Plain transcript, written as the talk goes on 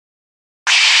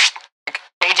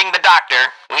Paging the doctor.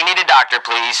 We need a doctor,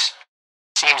 please.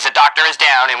 Seems the doctor is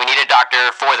down and we need a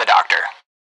doctor for the doctor.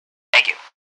 Thank you.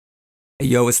 Hey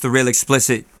yo, it's the real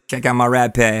explicit. Check out my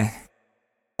RapPad.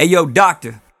 Hey yo,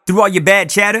 doctor. Through all your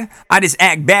bad chatter, I just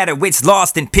act badder, wits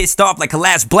lost and pissed off like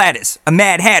collapsed bladders. A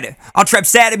mad hatter. I'll trap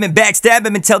sat him and backstab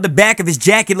him until the back of his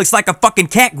jacket looks like a fucking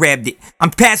cat grabbed it. I'm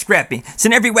past scrapping,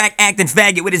 send every whack acting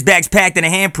faggot with his bags packed in a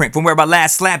handprint from where I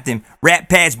last slapped him.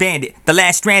 RapPad's bandit, the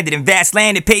last stranded in vast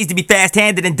land. It pays to be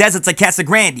fast-handed in deserts like Casa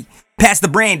Grande. Pass the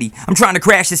brandy, I'm trying to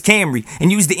crash this Camry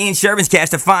and use the insurance cash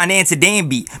to finance a damn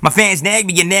beat. My fans nag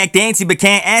me and nag Dancy but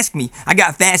can't ask me. I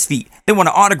got fast feet, they want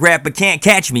an autograph but can't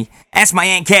catch me. Ask my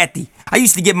Aunt Kathy. I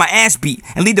used to get my ass beat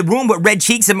and leave the room with red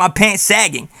cheeks and my pants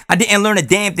sagging. I didn't learn a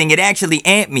damn thing, it actually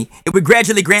amped me. It would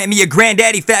gradually grant me a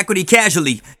granddaddy faculty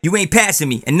casually. You ain't passing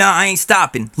me, and nah, I ain't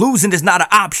stopping. Losing is not an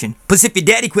option. Plus if your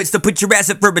daddy quits, to put your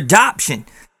ass up for adoption.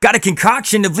 Got a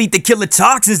concoction of lethal killer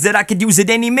toxins that I could use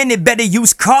at any minute, better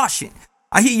use caution.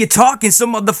 I hear you talking so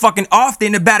motherfucking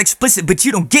often about explicit, but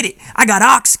you don't get it. I got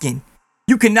ox skin.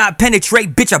 You cannot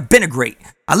penetrate, bitch, I benigrate.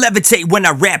 I levitate when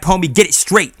I rap, homie, get it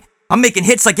straight. I'm making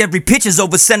hits like every pitch is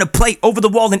over center plate. Over the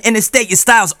wall and interstate, your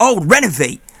style's old,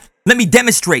 renovate. Let me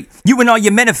demonstrate, you and all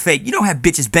your men are fake. You don't have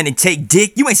bitches bend and take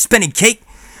dick, you ain't spending cake.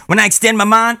 When I extend my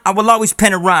mind, I will always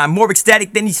pen a rhyme. More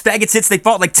ecstatic than these faggots hits, they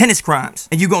fought like tennis crimes.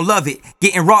 And you gon' love it,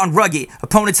 getting raw and rugged.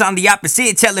 Opponents on the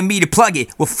opposite telling me to plug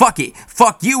it. Well fuck it,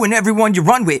 fuck you and everyone you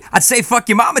run with. I'd say fuck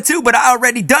your mama too, but I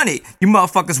already done it. You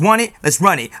motherfuckers want it? Let's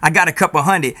run it. I got a couple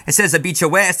hundred. It says I beat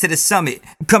your ass to the summit.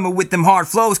 I'm coming with them hard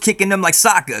flows, kicking them like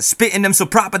soccer. Spitting them so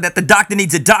proper that the doctor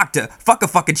needs a doctor. Fuck a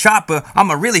fucking chopper,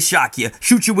 I'ma really shock you.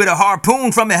 Shoot you with a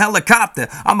harpoon from a helicopter.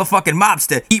 I'm a fucking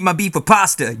mobster, eat my beef for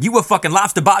pasta. You a fucking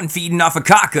lobster bottom feeding off a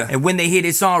cocker. And when they hear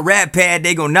this on RapPad,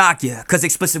 they gon' knock ya. Cause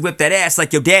explicit whip that ass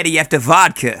like your daddy after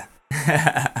vodka.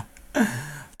 Damn,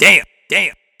 damn,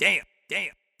 damn, damn, damn,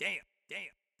 damn,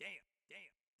 damn.